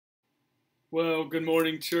Well, good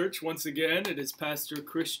morning, church. Once again, it is Pastor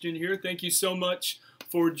Christian here. Thank you so much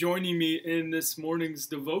for joining me in this morning's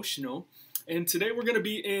devotional. And today we're going to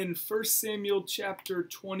be in 1 Samuel chapter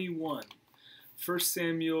 21. 1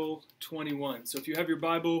 Samuel 21. So if you have your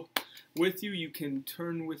Bible with you, you can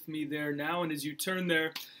turn with me there now. And as you turn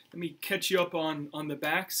there, let me catch you up on the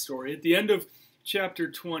backstory. At the end of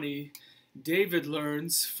chapter 20, David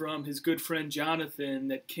learns from his good friend Jonathan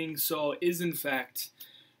that King Saul is in fact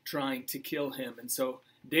trying to kill him. And so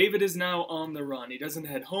David is now on the run. He doesn't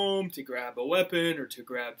head home to grab a weapon or to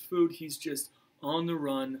grab food. He's just on the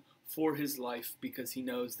run for his life because he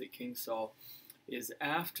knows that King Saul is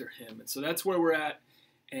after him. And so that's where we're at.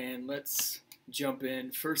 And let's jump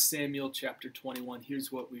in. 1 Samuel chapter 21.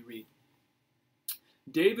 Here's what we read.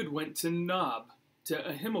 David went to Nob, to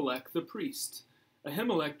Ahimelech the priest.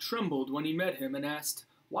 Ahimelech trembled when he met him and asked,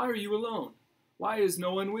 "Why are you alone? Why is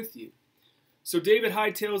no one with you?" So David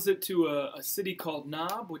hightails it to a city called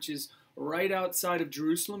Nob, which is right outside of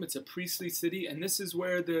Jerusalem. It's a priestly city, and this is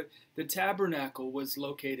where the tabernacle was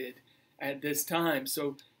located at this time.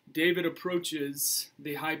 So David approaches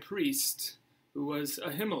the high priest, who was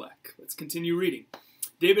Ahimelech. Let's continue reading.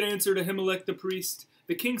 David answered Ahimelech the priest,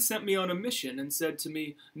 "The king sent me on a mission and said to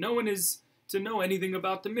me, 'No one is to know anything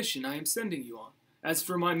about the mission I am sending you on. As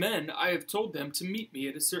for my men, I have told them to meet me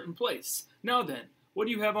at a certain place. Now then, what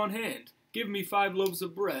do you have on hand? Give me 5 loaves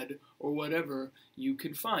of bread, or whatever you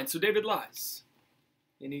can find." So David lies.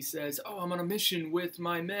 And he says, "Oh, I'm on a mission with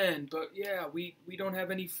my men, but yeah, we don't have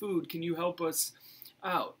any food. Can you help us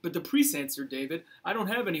out?" But the priest answered David, "I don't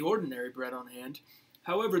have any ordinary bread on hand.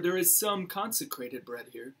 However, there is some consecrated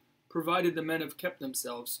bread here, provided the men have kept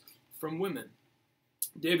themselves from women."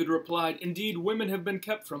 David replied, "Indeed, women have been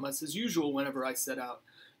kept from us as usual whenever I set out.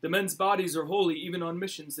 The men's bodies are holy even on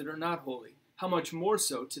missions that are not holy. How much more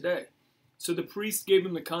so today?" So the priest gave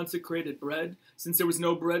him the consecrated bread, since there was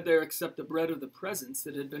no bread there except the bread of the presence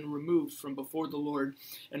that had been removed from before the Lord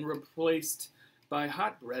and replaced by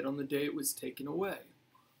hot bread on the day it was taken away.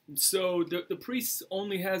 And so the priest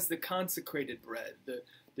only has the consecrated bread,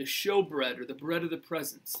 the show bread or the bread of the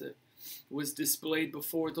presence that was displayed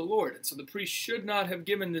before the Lord. And so the priest should not have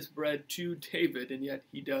given this bread to David, and yet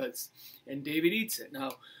he does. And David eats it.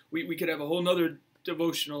 Now, we could have a whole nother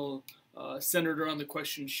devotional centered around the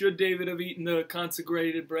question, should David have eaten the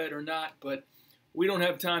consecrated bread or not? But we don't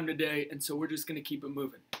have time today, and so we're just going to keep it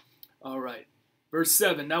moving. All right. Verse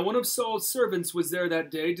 7. Now one of Saul's servants was there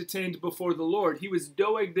that day, detained before the Lord. He was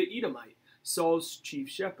Doeg the Edomite, Saul's chief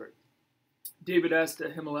shepherd. David asked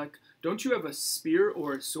Ahimelech, "Don't you have a spear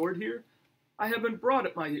or a sword here?" "I haven't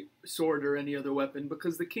brought my sword or any other weapon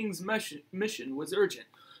because the king's mission was urgent."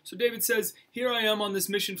 So David says, here I am on this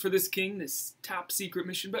mission for this king, this top secret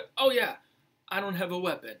mission, but oh yeah, I don't have a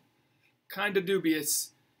weapon. Kind of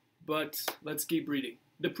dubious, but let's keep reading.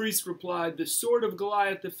 The priest replied, "The sword of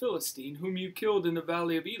Goliath the Philistine, whom you killed in the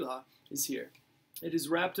valley of Elah, is here. It is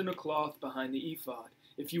wrapped in a cloth behind the ephod.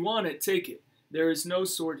 If you want it, take it. There is no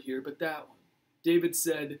sword here but that one." David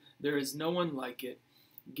said, "There is no one like it.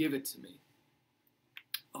 Give it to me."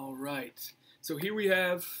 All right. So here we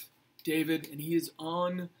have David, and he is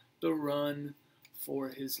on the run for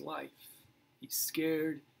his life. He's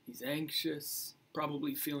scared, he's anxious,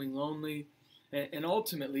 probably feeling lonely, and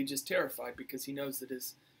ultimately just terrified because he knows that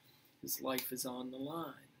his life is on the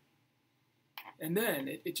line. And then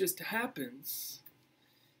it just happens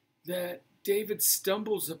that David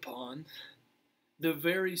stumbles upon the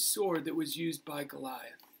very sword that was used by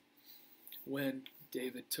Goliath when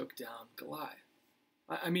David took down Goliath.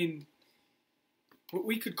 I mean,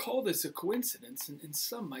 we could call this a coincidence, and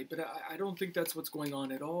some might, but I don't think that's what's going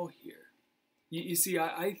on at all here. You see,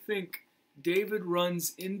 I think David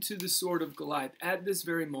runs into the sword of Goliath at this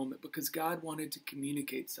very moment because God wanted to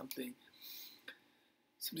communicate something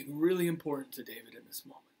really important to David in this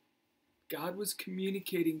moment. God was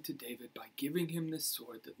communicating to David by giving him this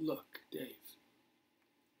sword that, look, Dave,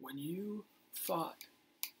 when you fought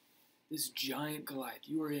this giant Goliath,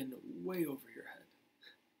 you were in way over your head.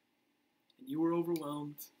 And you were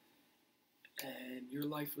overwhelmed, and your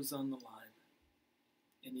life was on the line.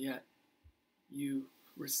 And yet, you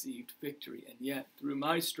received victory. And yet, through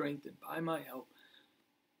my strength and by my help,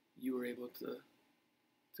 you were able to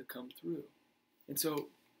come through. And so,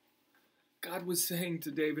 God was saying to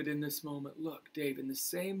David in this moment, look, Dave, in the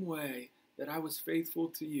same way that I was faithful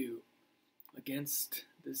to you against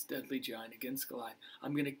this deadly giant, against Goliath,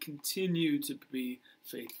 I'm going to continue to be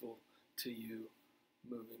faithful to you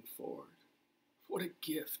moving forward. What a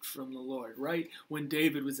gift from the Lord, right? When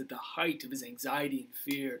David was at the height of his anxiety and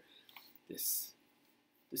fear, this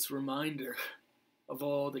reminder of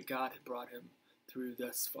all that God had brought him through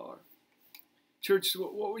thus far. Church,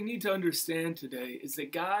 what we need to understand today is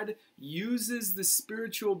that God uses the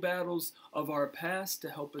spiritual battles of our past to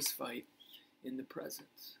help us fight in the present.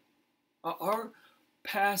 Our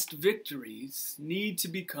past victories need to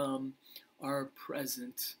become our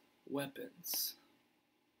present weapons.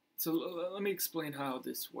 So let me explain how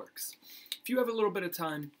this works. If you have a little bit of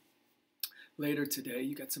time later today,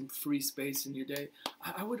 you got some free space in your day,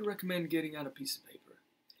 I would recommend getting out a piece of paper.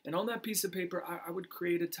 And on that piece of paper, I would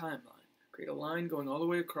create a timeline. Create a line going all the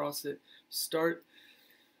way across it. Start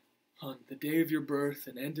on the day of your birth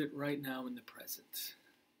and end it right now in the present.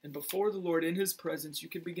 And before the Lord, in His presence, you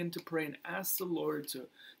can begin to pray and ask the Lord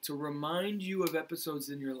to remind you of episodes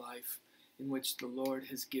in your life in which the Lord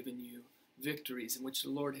has given you victories, in which the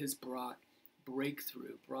Lord has brought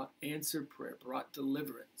breakthrough, brought answered prayer, brought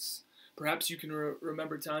deliverance. Perhaps you can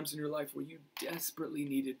remember times in your life where you desperately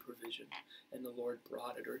needed provision and the Lord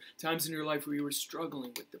brought it, or times in your life where you were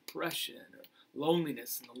struggling with depression or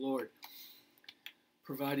loneliness and the Lord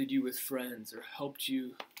provided you with friends or helped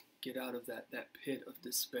you get out of that pit of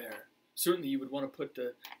despair. Certainly you would want to put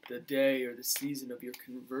the day or the season of your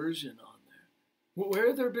conversion on there. Where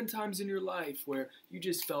have there been times in your life where you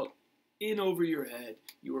just felt in over your head,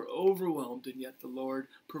 you were overwhelmed, and yet the Lord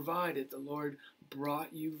provided, the Lord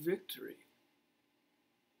brought you victory?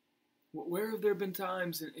 Where have there been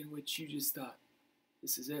times in which you just thought,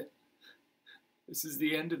 this is it, this is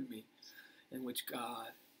the end of me, in which God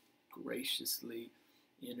graciously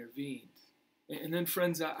intervened? And then,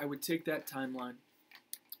 friends, I would take that timeline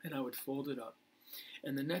and I would fold it up.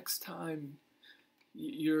 And the next time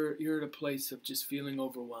you're at a place of just feeling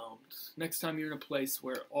overwhelmed, next time you're in a place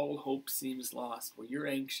where all hope seems lost, where you're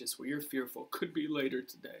anxious, where you're fearful, could be later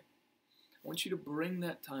today, I want you to bring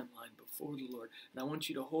that timeline before the Lord, and I want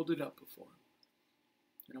you to hold it up before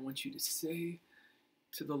Him. And I want you to say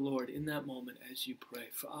to the Lord in that moment as you pray,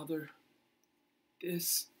 Father,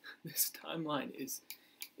 this timeline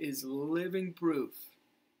is living proof,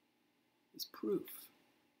 is proof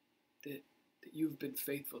that you've been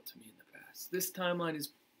faithful to me in the past. This timeline is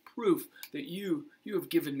proof that you have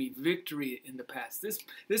given me victory in the past.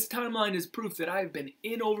 This timeline is proof that I've been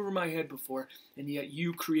in over my head before, and yet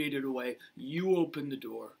you created a way. You opened the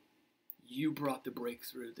door. You brought the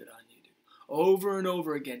breakthrough that I needed. Over and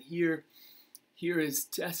over again, here is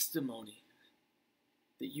testimony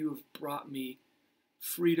that you have brought me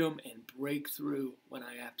freedom and breakthrough when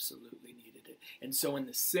I absolutely needed it. And so in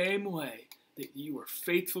the same way that you were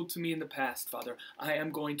faithful to me in the past, Father, I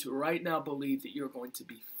am going to right now believe that you're going to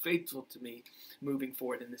be faithful to me moving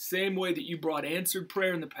forward. In the same way that you brought answered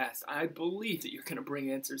prayer in the past, I believe that you're going to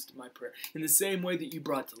bring answers to my prayer. In the same way that you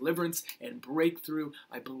brought deliverance and breakthrough,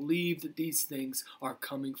 I believe that these things are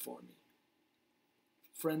coming for me.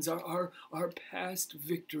 Friends, our past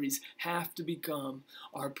victories have to become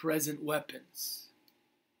our present weapons.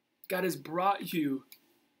 God has brought you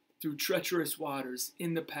through treacherous waters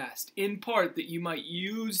in the past, in part that you might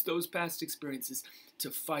use those past experiences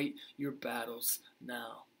to fight your battles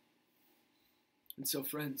now. And so,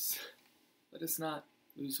 friends, let us not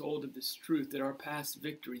lose hold of this truth that our past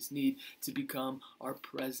victories need to become our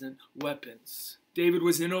present weapons. David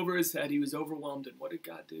was in over his head. He was overwhelmed. And what did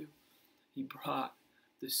God do? He brought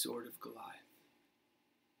the sword of Goliath.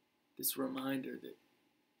 This reminder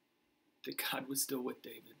that God was still with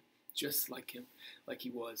David, just like him, like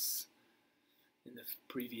he was in the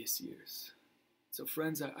previous years. So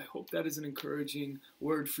friends, I hope that is an encouraging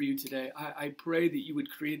word for you today. I pray that you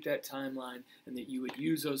would create that timeline and that you would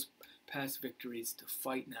use those past victories to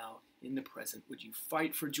fight now in the present. Would you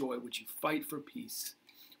fight for joy? Would you fight for peace?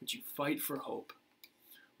 Would you fight for hope?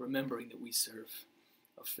 Remembering that we serve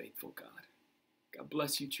a faithful God. God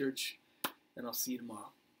bless you, church, and I'll see you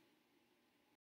tomorrow.